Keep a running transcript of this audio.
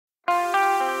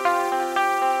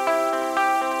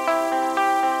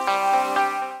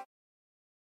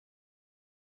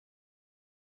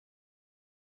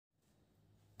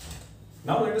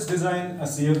Now let us design a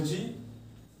CFG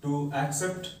to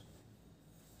accept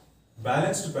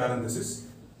balanced parenthesis.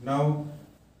 Now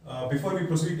before we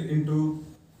proceed into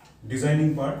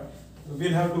designing part,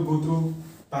 we'll have to go through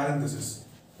parenthesis.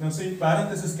 Now see,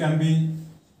 parenthesis can be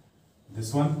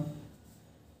this one,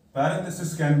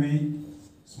 parenthesis can be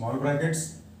small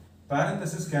brackets,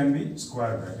 parenthesis can be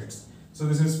square brackets. So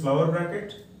this is flower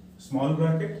bracket, small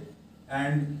bracket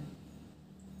and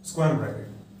square bracket.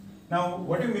 Now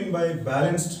what do you mean by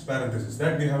balanced parenthesis?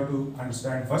 That we have to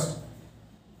understand first.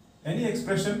 Any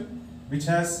expression which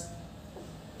has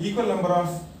equal number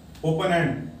of open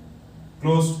and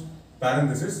closed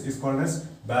parenthesis is called as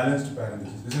balanced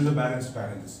parenthesis. This is a balanced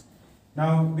parenthesis.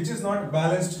 Now which is not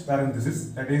balanced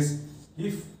parenthesis, that is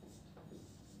if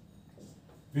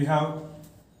we have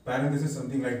parenthesis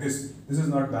something like this is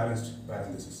not balanced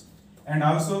parenthesis, and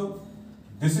also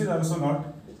this is also not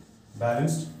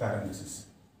balanced parenthesis.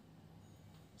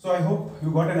 So I hope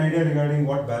you got an idea regarding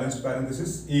what balanced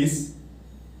parenthesis is.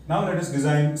 Now let us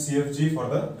design CFG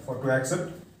to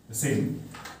accept the same.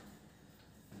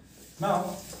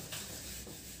 Now,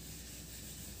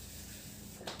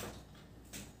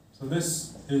 so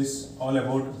this is all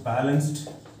about balanced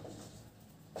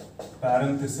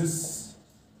parenthesis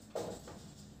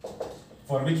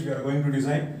for which we are going to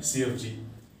design CFG.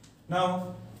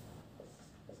 Now,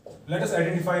 let us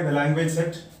identify the language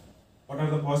set. What are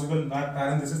the possible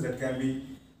parentheses that can be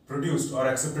produced or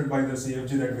accepted by the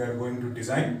CFG that we are going to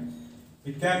design?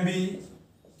 It can be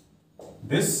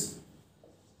this,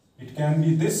 it can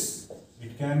be this,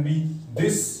 it can be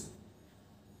this,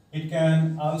 it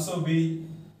can also be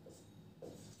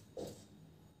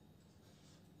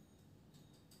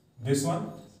this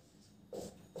one,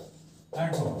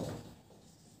 and so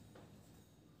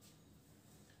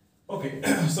on. Okay,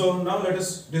 so now let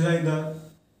us design the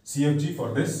CFG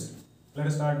for this. Let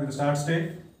us start with the start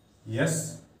state,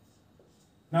 yes.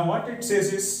 Now what it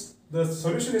says is, the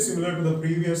solution is similar to the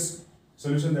previous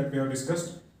solution that we have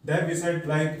discussed. There we said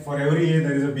like for every A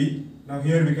there is a B. Now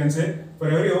here we can say for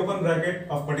every open bracket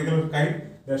of particular kind,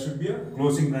 there should be a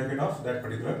closing bracket of that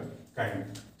particular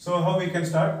kind. So how we can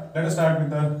start? Let us start with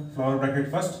the flower bracket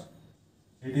first.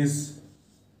 It is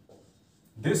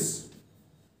this,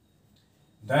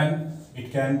 then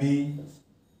it can be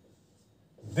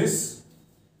this,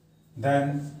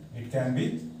 then it can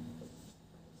be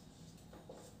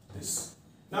this.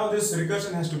 Now this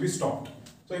recursion has to be stopped.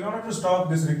 So in order to stop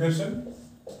this recursion,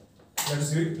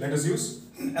 let us use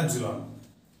epsilon.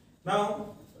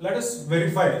 Now let us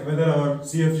verify whether our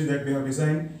CFG that we have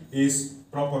designed is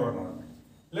proper or not.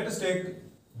 Let us take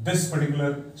this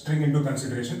particular string into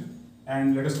consideration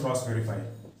and let us cross verify.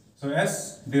 So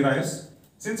S derives,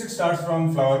 since it starts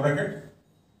from flower bracket,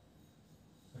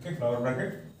 okay, flower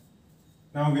bracket,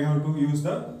 now we have to use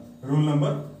the rule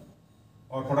number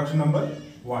or production number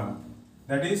 1.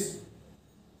 That is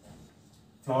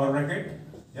flower bracket,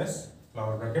 yes,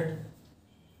 flower bracket.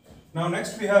 Now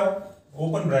next we have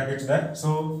open brackets there,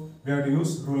 so we have to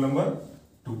use rule number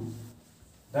 2.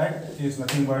 That is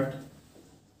nothing but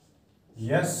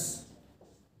yes,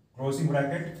 closing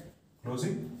bracket,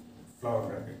 closing flower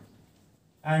bracket.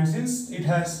 And since it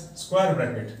has square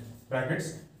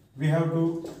brackets, we have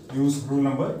to use rule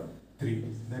number 3.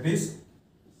 That is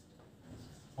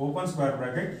open square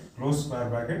bracket, close square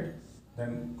bracket,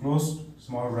 then closed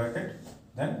small bracket,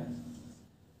 then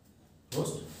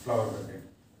closed flower bracket.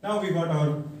 Now we got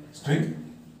our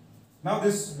string. Now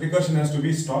this recursion has to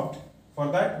be stopped.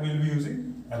 For that we will be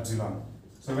using epsilon.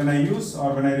 So when I use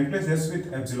or when I replace S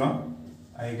with epsilon,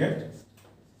 I get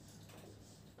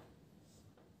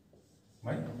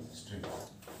my string.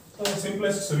 So the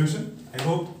simplest solution. I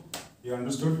hope you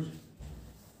understood,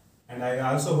 and I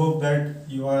also hope that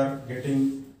you are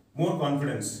getting more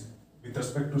confidence with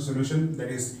respect to solution, that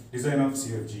is design of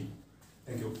CFG.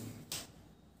 Thank you.